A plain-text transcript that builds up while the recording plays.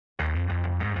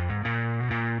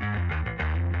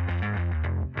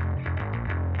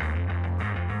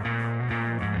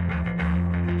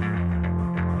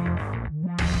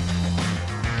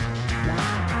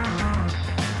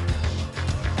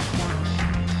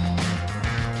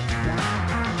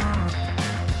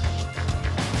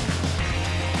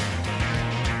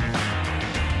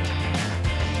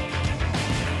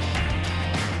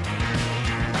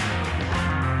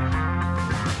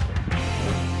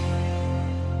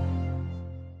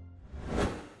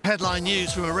Headline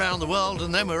news from around the world,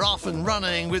 and then we're off and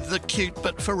running with the cute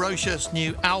but ferocious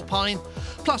new Alpine,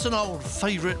 plus an old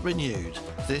favourite renewed.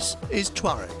 This is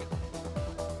Touareg.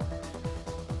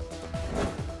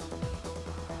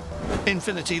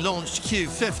 Infiniti launched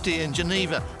Q50 in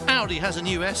Geneva, Audi has a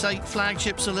new S8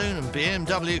 flagship saloon, and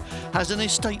BMW has an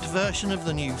estate version of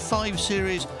the new 5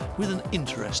 Series with an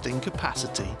interesting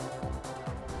capacity.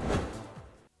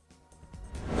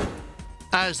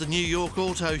 As the New York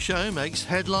Auto Show makes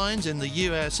headlines in the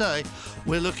USA,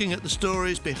 we're looking at the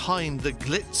stories behind the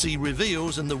glitzy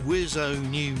reveals and the whizzo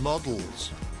new models.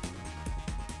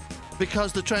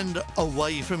 Because the trend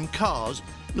away from cars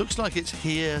looks like it's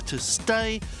here to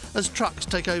stay, as trucks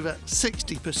take over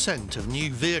 60% of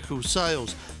new vehicle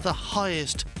sales, the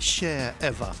highest share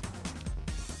ever.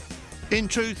 In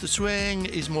truth, the swing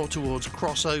is more towards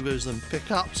crossovers than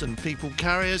pickups and people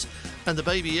carriers, and the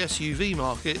baby SUV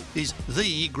market is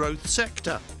the growth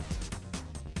sector.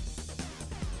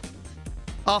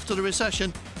 After the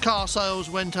recession, car sales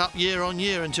went up year on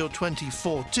year until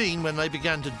 2014, when they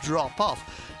began to drop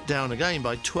off, down again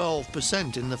by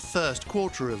 12% in the first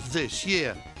quarter of this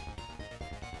year.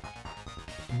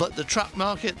 But the truck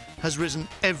market has risen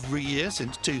every year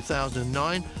since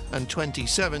 2009, and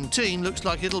 2017 looks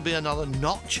like it'll be another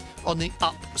notch on the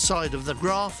upside of the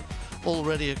graph,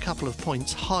 already a couple of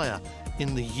points higher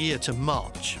in the year to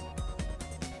March.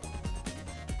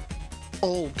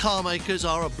 All car makers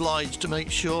are obliged to make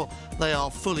sure they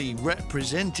are fully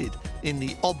represented in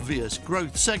the obvious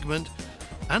growth segment,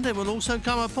 and there will also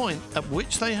come a point at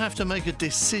which they have to make a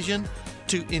decision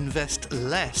to invest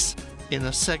less in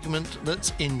a segment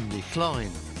that's in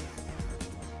decline.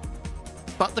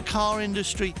 But the car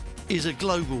industry is a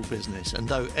global business, and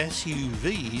though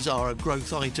SUVs are a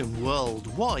growth item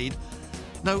worldwide,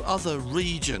 no other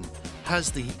region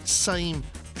has the same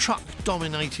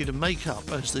truck-dominated makeup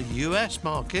as the US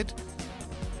market,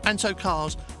 and so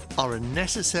cars are a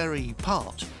necessary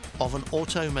part of an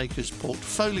automaker's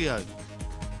portfolio.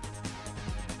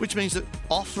 Which means that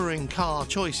offering car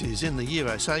choices in the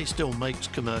USA still makes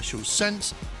commercial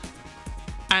sense,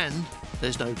 and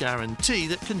there's no guarantee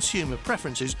that consumer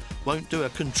preferences won't do a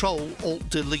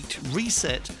Control-Alt-Delete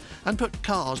reset and put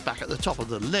cars back at the top of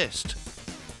the list.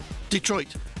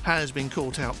 Detroit has been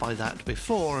caught out by that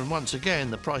before, and once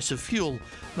again the price of fuel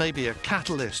may be a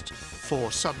catalyst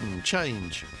for sudden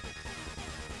change.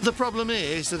 The problem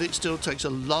is that it still takes a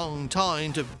long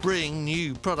time to bring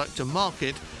new product to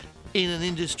market in an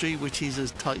industry which is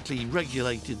as tightly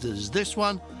regulated as this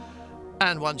one,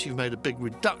 and once you've made a big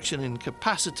reduction in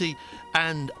capacity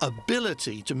and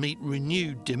ability to meet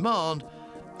renewed demand,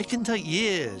 it can take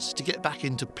years to get back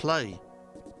into play.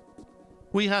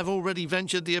 We have already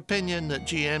ventured the opinion that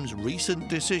GM's recent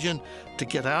decision to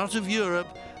get out of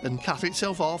Europe and cut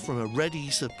itself off from a ready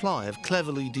supply of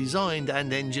cleverly designed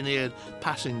and engineered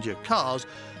passenger cars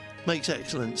makes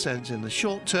excellent sense in the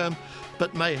short term,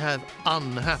 but may have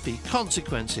unhappy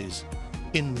consequences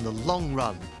in the long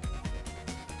run.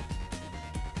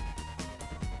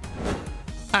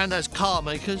 And as car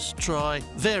makers try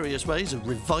various ways of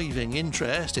reviving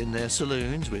interest in their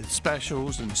saloons with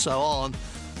specials and so on,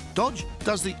 Dodge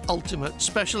does the ultimate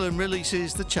special and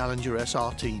releases the Challenger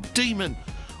SRT Demon,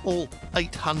 all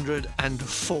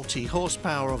 840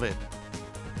 horsepower of it.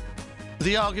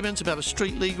 The arguments about a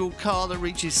street-legal car that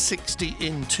reaches 60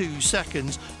 in 2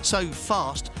 seconds so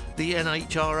fast the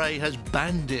NHRA has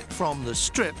banned it from the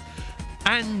strip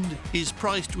and is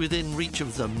priced within reach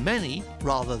of the many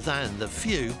rather than the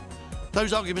few,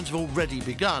 those arguments have already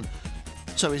begun.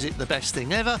 So is it the best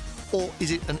thing ever, or is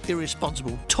it an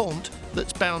irresponsible taunt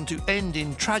that's bound to end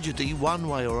in tragedy one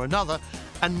way or another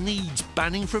and needs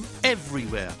banning from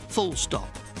everywhere, full stop?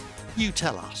 You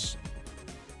tell us.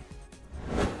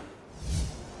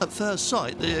 At first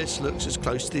sight, this looks as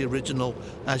close to the original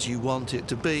as you want it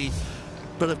to be,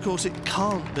 but of course it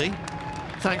can't be,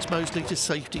 thanks mostly to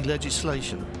safety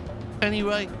legislation.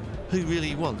 Anyway, who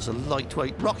really wants a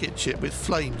lightweight rocket ship with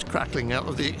flames crackling out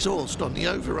of the exhaust on the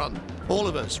overrun? All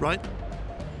of us, right?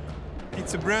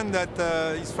 It's a brand that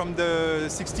is from the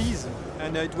 60s,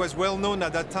 and it was well known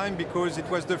at that time because it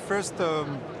was the first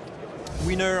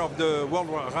winner of the World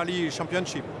Rally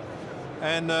Championship.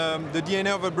 And the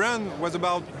DNA of the brand was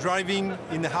about driving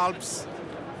in the Alps,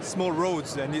 small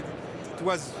roads, and it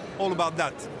was all about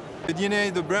that. The DNA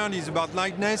of the brand is about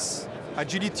lightness,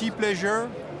 agility, pleasure,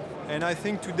 and I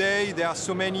think today there are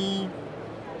so many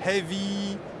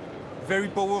heavy, very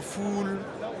powerful,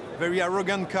 very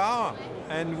arrogant cars,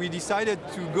 and we decided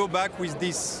to go back with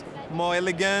this more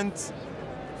elegant,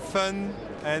 fun,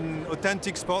 and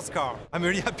authentic sports car. I'm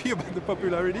really happy about the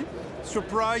popularity.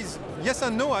 Surprised, yes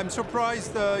and no. I'm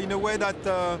surprised in a way that,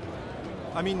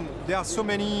 there are so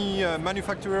many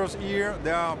manufacturers here.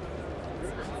 There are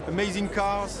amazing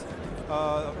cars,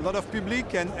 a lot of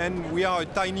public, and we are a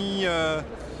tiny,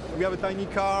 we have a tiny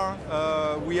car.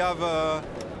 We have a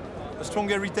strong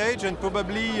heritage and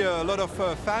probably a lot of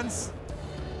fans.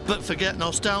 But forget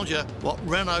nostalgia, what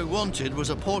Renault wanted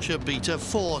was a Porsche beater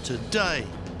for today.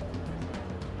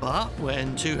 But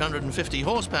when 250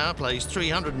 horsepower plays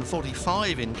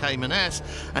 345 in Cayman S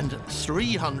and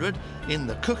 300 in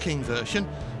the cooking version,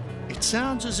 it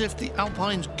sounds as if the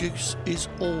Alpine's goose is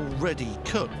already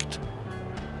cooked.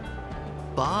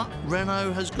 But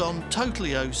Renault has gone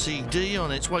totally OCD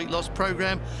on its weight loss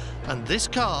programme, and this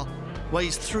car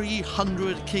weighs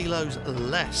 300 kilos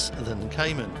less than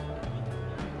Cayman.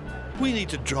 We need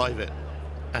to drive it,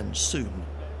 and soon.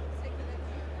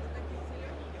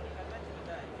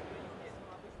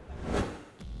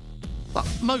 But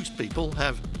most people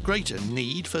have greater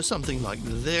need for something like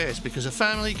this because a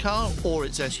family car or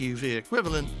its SUV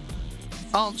equivalent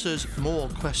answers more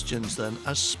questions than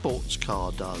a sports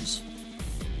car does.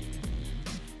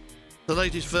 The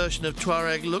latest version of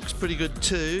Touareg looks pretty good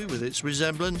too, with its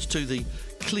resemblance to the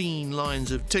clean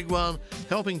lines of Tiguan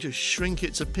helping to shrink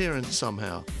its appearance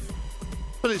somehow.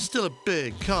 But it's still a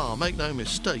big car, make no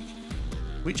mistake,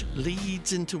 which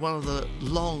leads into one of the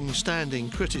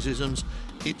long-standing criticisms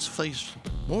it's faced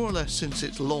more or less since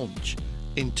its launch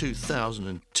in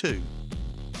 2002.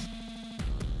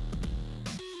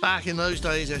 Back in those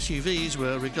days, SUVs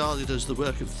were regarded as the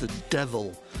work of the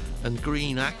devil, and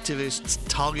green activists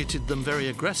targeted them very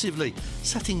aggressively,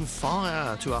 setting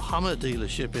fire to a Hummer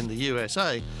dealership in the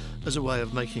USA as a way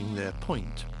of making their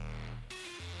point.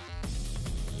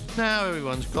 Now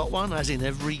everyone's got one, as in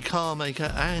every car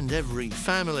maker and every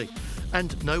family,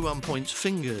 and no one points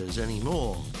fingers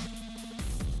anymore.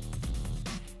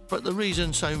 But the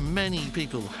reason so many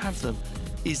people have them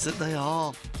is that they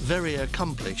are very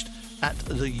accomplished at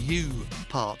the U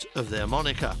part of their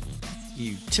moniker,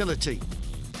 utility.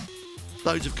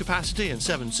 Loads of capacity and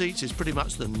 7 seats is pretty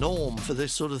much the norm for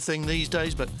this sort of thing these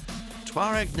days, but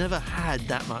Touareg never had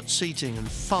that much seating, and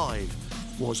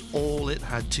 5 was all it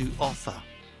had to offer.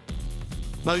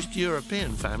 Most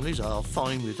European families are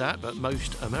fine with that, but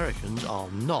most Americans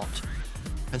are not.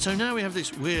 And so now we have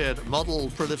this weird model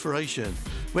proliferation,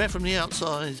 where from the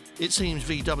outside it seems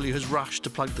VW has rushed to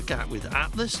plug the gap with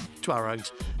Atlas,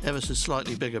 Touareg's ever so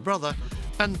slightly bigger brother,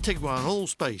 and Tiguan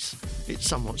Allspace, its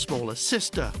somewhat smaller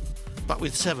sister, but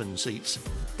with 7 seats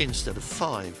instead of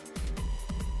 5.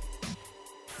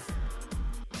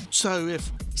 So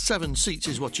if 7 seats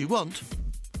is what you want,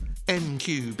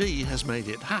 NQB has made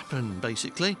it happen,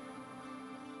 basically.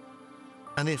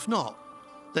 And if not,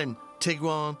 then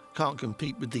Tiguan can't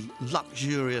compete with the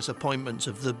luxurious appointments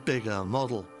of the bigger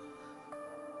model.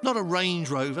 Not a Range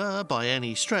Rover by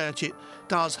any stretch, it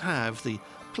does have the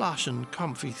plush and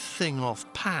comfy thing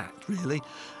off pat, really,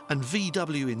 and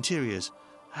VW interiors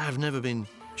have never been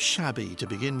shabby to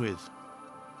begin with.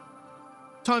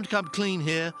 Time to come clean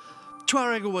here.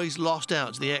 Touareg always lost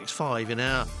out to the X5 in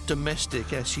our domestic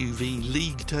SUV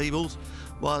league tables,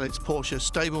 while its Porsche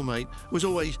stablemate was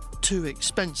always too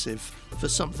expensive for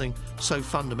something so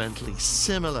fundamentally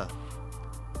similar.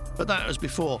 But that was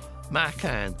before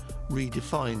Macan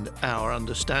redefined our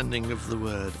understanding of the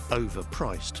word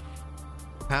overpriced.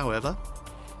 However,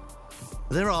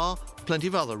 there are plenty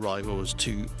of other rivals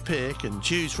to pick and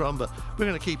choose from, but we're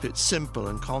going to keep it simple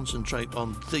and concentrate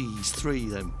on these 3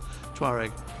 then,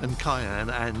 Touareg and Cayenne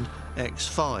and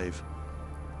X5.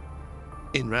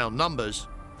 In round numbers,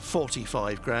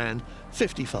 45 grand,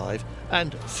 55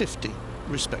 and 50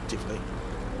 respectively.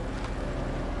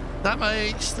 That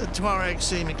makes the Touareg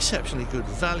seem exceptionally good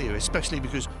value, especially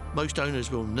because most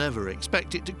owners will never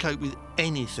expect it to cope with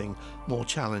anything more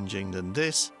challenging than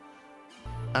this.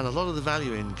 And a lot of the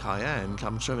value in Cayenne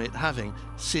comes from it having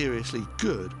seriously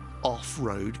good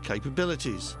off-road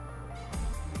capabilities.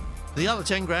 The other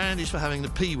 10 grand is for having the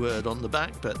P word on the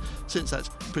back, but since that's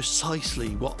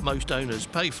precisely what most owners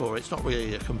pay for, it's not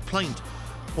really a complaint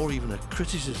or even a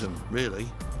criticism, really.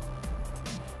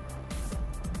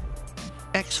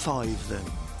 X5 then.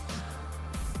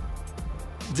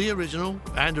 The original,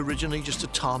 and originally just a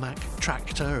tarmac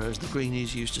tractor, as the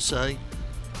greenies used to say.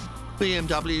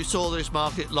 BMW saw this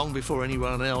market long before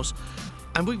anyone else,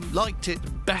 and we liked it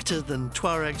better than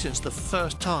Touareg since the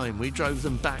first time we drove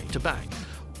them back to back,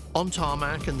 on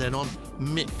tarmac and then on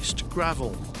mixed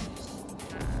gravel.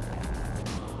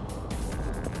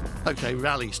 OK,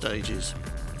 rally stages.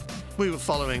 We were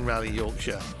following Rally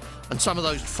Yorkshire, and some of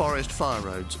those forest fire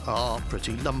roads are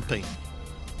pretty lumpy.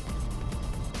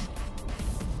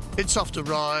 Its softer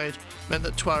ride meant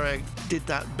that Touareg did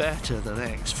that better than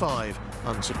X5,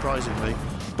 unsurprisingly,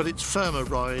 but its firmer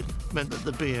ride meant that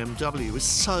the BMW was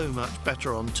so much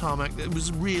better on tarmac that it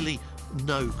was really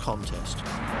no contest.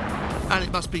 And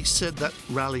it must be said that,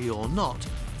 rally or not,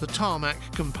 the tarmac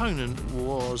component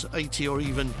was 80 or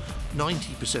even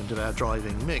 90% of our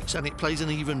driving mix, and it plays an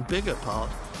even bigger part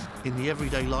in the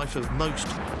everyday life of most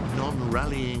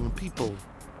non-rallying people.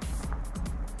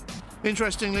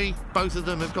 Interestingly, both of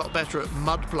them have got better at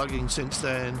mud plugging since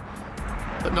then,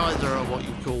 but neither are what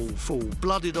you call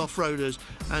full-blooded off-roaders,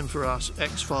 and for us,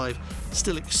 X5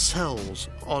 still excels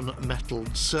on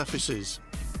metalled surfaces.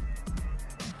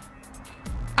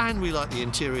 And we like the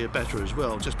interior better as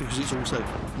well, just because it's also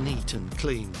neat and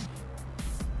clean.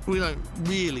 We don't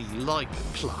really like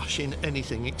plush in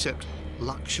anything except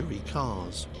luxury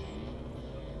cars.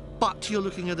 But you're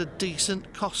looking at a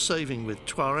decent cost saving with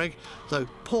Touareg, though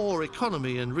poor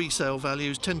economy and resale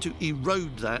values tend to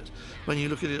erode that when you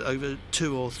look at it over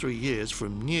 2 or 3 years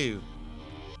from new.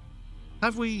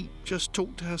 Have we just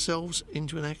talked ourselves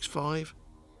into an X5?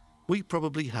 We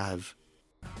probably have.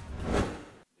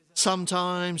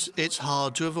 Sometimes it's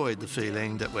hard to avoid the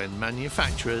feeling that when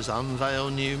manufacturers unveil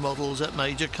new models at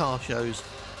major car shows,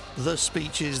 the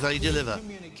speeches they deliver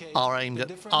are aimed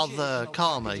at other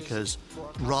car makers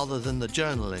rather than the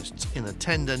journalists in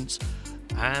attendance,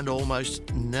 and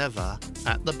almost never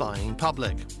at the buying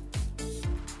public.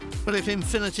 But if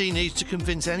Infiniti needs to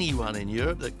convince anyone in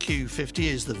Europe that Q50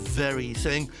 is the very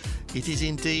thing, it is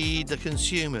indeed the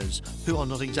consumers who are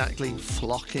not exactly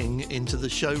flocking into the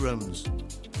showrooms.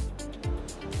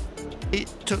 It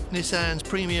took Nissan's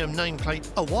premium nameplate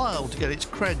a while to get its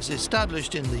creds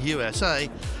established in the USA,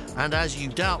 and as you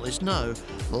doubtless know,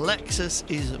 Lexus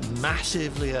is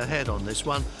massively ahead on this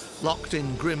one, locked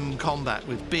in grim combat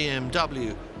with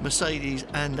BMW, Mercedes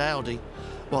and Audi,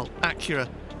 while Acura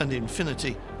and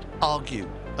Infiniti argue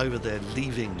over their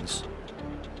leavings.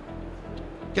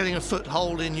 Getting a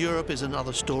foothold in Europe is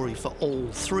another story for all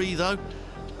three though,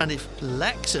 and if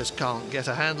Lexus can't get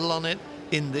a handle on it,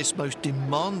 in this most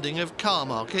demanding of car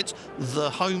markets, the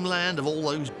homeland of all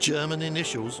those German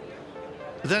initials,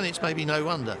 then it's maybe no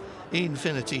wonder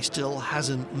Infiniti still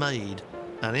hasn't made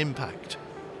an impact.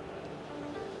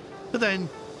 But then,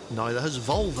 neither has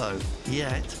Volvo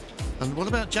yet. And what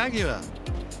about Jaguar?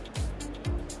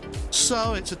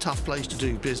 So it's a tough place to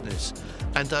do business.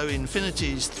 And though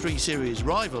Infiniti's 3 Series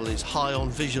rival is high on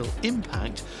visual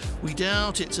impact, we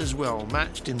doubt it's as well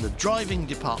matched in the driving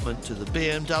department to the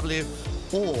BMW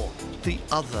or the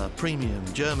other premium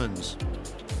Germans.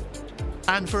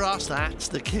 And for us, that's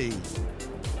the key.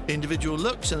 Individual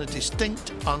looks and a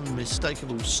distinct,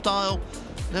 unmistakable style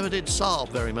never did Saab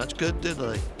very much good, did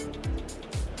they?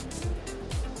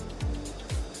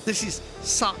 This is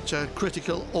such a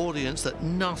critical audience that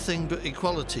nothing but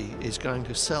equality is going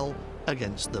to sell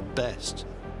against the best.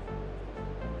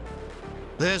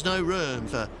 There's no room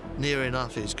for near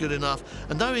enough is good enough,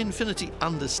 and though Infiniti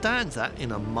understands that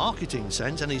in a marketing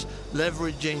sense and is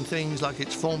leveraging things like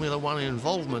its Formula One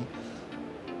involvement,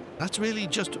 that's really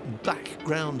just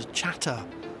background chatter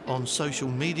on social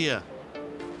media.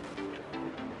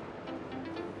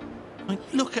 I mean,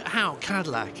 look at how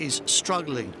Cadillac is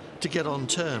struggling to get on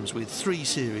terms with 3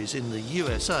 Series in the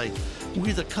USA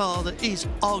with a car that is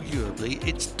arguably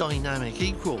its dynamic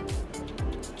equal.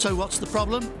 So what's the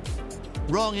problem?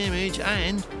 Wrong image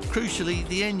and, crucially,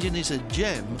 the engine is a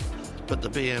gem, but the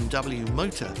BMW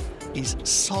motor is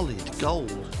solid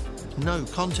gold. No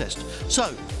contest.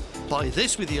 So, buy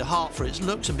this with your heart for its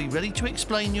looks and be ready to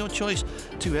explain your choice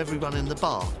to everyone in the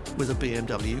bar with a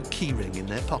BMW keyring in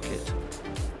their pocket.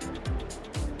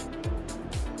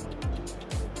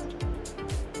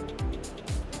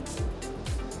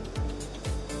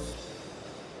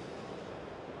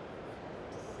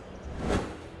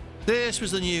 This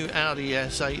was the new Audi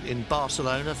S8 in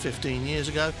Barcelona 15 years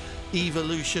ago.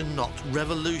 Evolution, not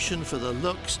revolution for the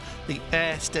looks. The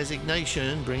S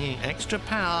designation bringing extra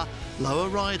power, lower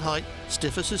ride height,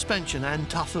 stiffer suspension and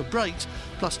tougher brakes,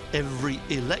 plus every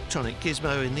electronic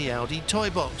gizmo in the Audi toy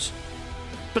box.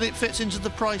 But it fits into the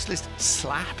price list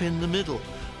slap in the middle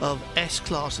of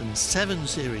S-Class and 7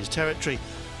 Series territory,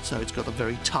 so it's got a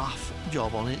very tough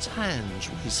job on its hands,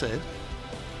 we said.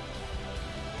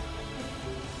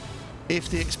 If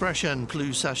the expression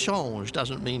plus ça change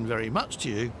doesn't mean very much to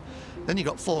you, then you've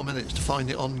got 4 minutes to find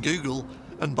it on Google,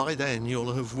 and by then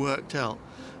you'll have worked out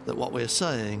that what we're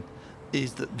saying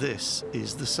is that this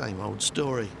is the same old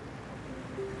story.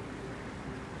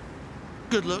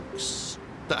 Good looks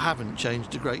that haven't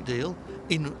changed a great deal.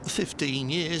 In 15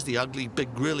 years, the ugly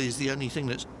big grille is the only thing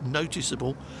that's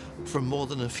noticeable from more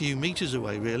than a few metres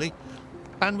away, really.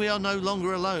 And we are no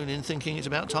longer alone in thinking it's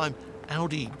about time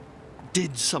Audi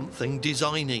did something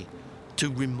designy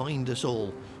to remind us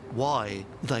all why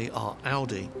they are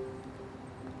Audi.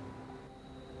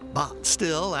 But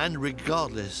still, and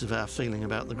regardless of our feeling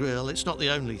about the grille, it's not the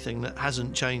only thing that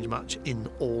hasn't changed much in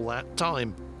all that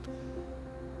time.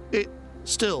 It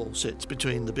still sits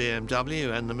between the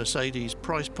BMW and the Mercedes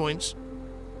price points,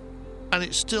 and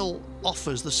it still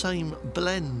offers the same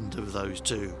blend of those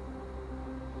two.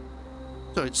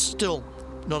 So it's still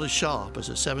not as sharp as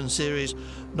a 7 Series,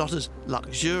 not as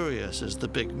luxurious as the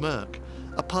big Merc,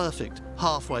 a perfect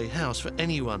halfway house for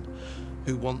anyone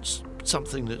who wants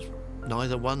something that's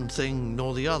neither one thing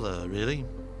nor the other, really.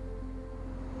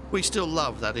 We still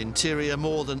love that interior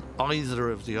more than either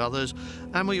of the others,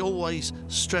 and we always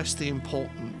stress the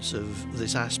importance of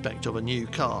this aspect of a new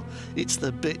car. It's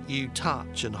the bit you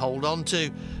touch and hold on to,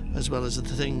 as well as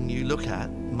the thing you look at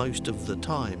most of the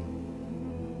time.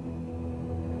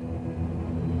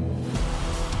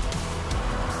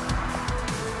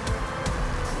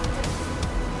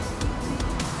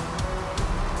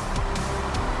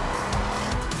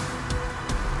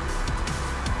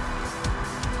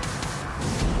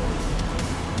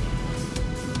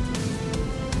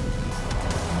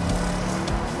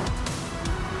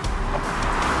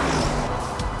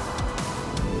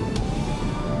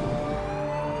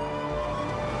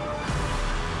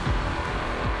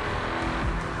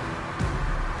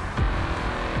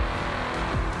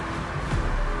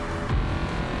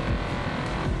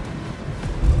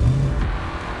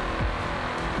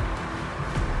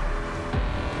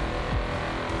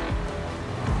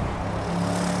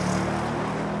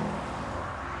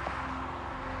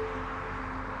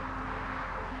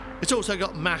 It's also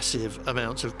got massive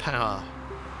amounts of power.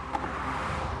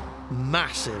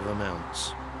 Massive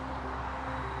amounts.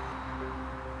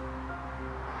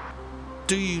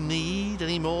 Do you need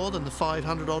any more than the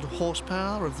 500 odd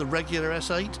horsepower of the regular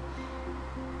S8?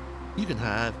 You can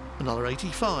have another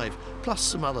 85, plus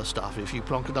some other stuff if you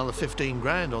plonk another 15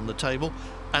 grand on the table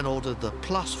and order the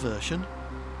Plus version.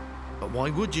 But why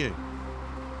would you?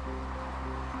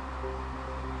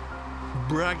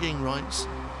 Bragging rights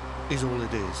is all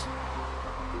it is.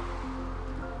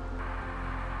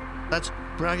 That's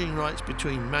bragging rights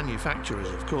between manufacturers,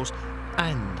 of course,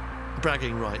 and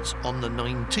bragging rights on the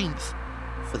 19th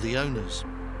for the owners.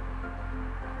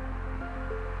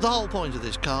 The whole point of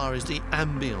this car is the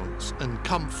ambience and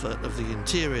comfort of the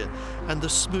interior and the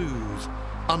smooth,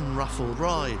 unruffled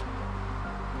ride.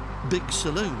 Big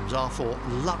saloons are for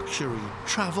luxury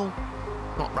travel,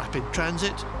 not rapid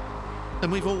transit, and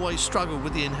we've always struggled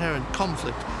with the inherent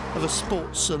conflict of a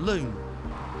sports saloon.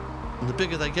 And the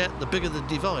bigger they get, the bigger the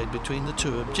divide between the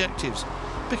two objectives,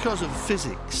 because of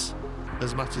physics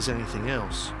as much as anything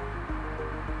else.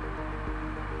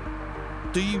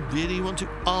 Do you really want to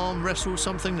arm wrestle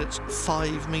something that's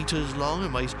 5 metres long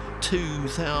and weighs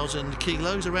 2,000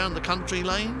 kilos around the country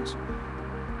lanes?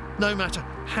 No matter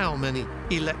how many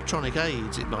electronic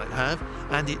aids it might have,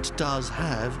 and it does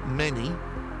have many.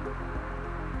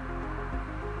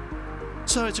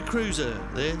 So it's a cruiser,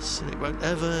 this, and it won't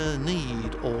ever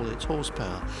need all its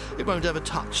horsepower. It won't ever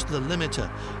touch the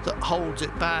limiter that holds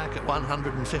it back at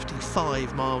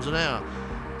 155 miles an hour.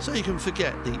 So you can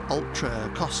forget the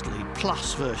ultra-costly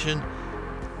Plus version,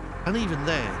 and even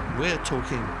then, we're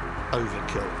talking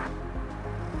overkill.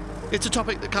 It's a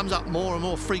topic that comes up more and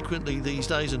more frequently these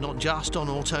days, and not just on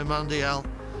Auto Mondial.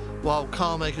 While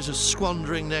car makers are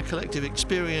squandering their collective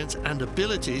experience and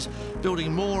abilities,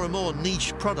 building more and more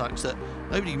niche products that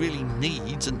nobody really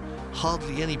needs and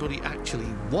hardly anybody actually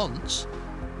wants,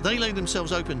 they lay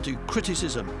themselves open to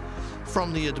criticism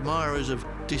from the admirers of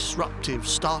disruptive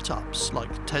startups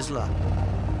like Tesla.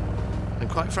 And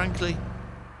quite frankly,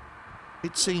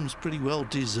 it seems pretty well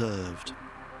deserved.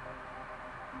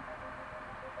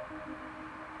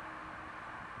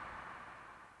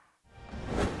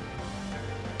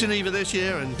 Geneva this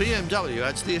year, and BMW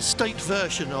adds the estate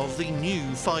version of the new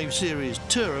 5 Series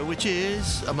Tourer, which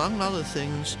is, among other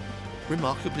things,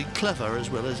 remarkably clever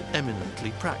as well as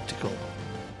eminently practical.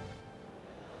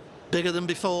 Bigger than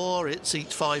before, it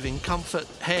seats 5 in comfort,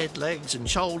 head, legs and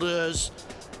shoulders,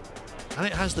 and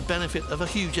it has the benefit of a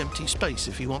huge empty space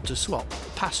if you want to swap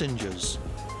passengers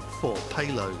for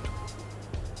payload.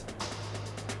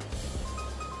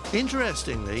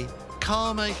 Interestingly,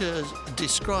 car makers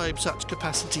describe such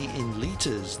capacity in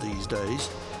litres these days,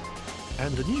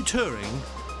 and the new Touring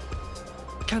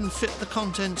can fit the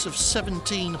contents of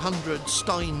 1,700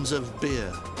 steins of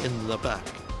beer in the back.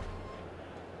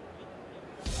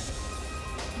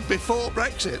 Before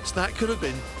Brexit, that could have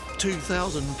been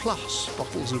 2,000 plus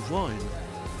bottles of wine,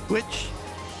 which,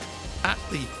 at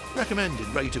the recommended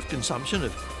rate of consumption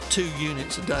of 2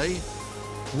 units a day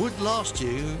would last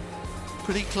you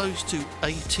pretty close to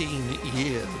 18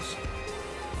 years.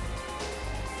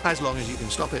 As long as you can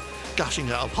stop it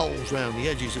gushing out of holes round the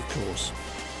edges, of course.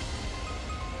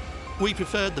 We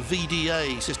preferred the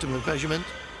VDA system of measurement.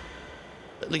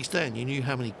 At least then you knew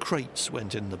how many crates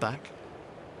went in the back.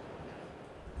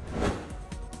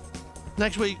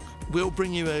 Next week, we'll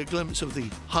bring you a glimpse of the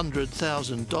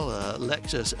 $100,000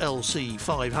 Lexus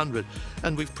LC500,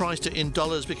 and we've priced it in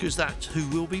dollars because that's who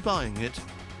will be buying it.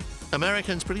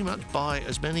 Americans pretty much buy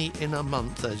as many in a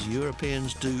month as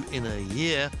Europeans do in a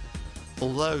year,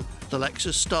 although the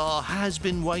Lexus star has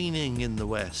been waning in the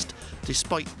West,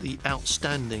 despite the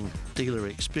outstanding dealer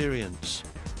experience.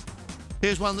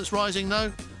 Here's one that's rising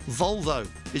though. Volvo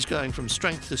is going from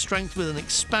strength to strength with an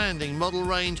expanding model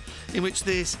range in which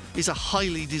this is a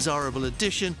highly desirable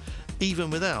addition, even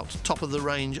without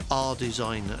top-of-the-range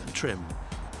R-Design trim.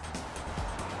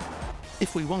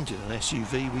 If we wanted an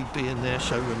SUV, we'd be in their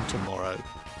showroom tomorrow.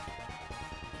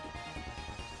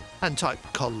 And type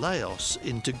Koleos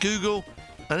into Google,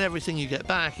 and everything you get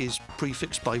back is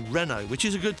prefixed by Renault, which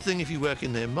is a good thing if you work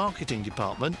in their marketing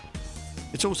department.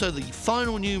 It's also the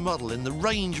final new model in the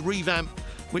range revamp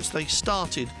which they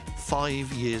started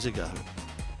 5 years ago.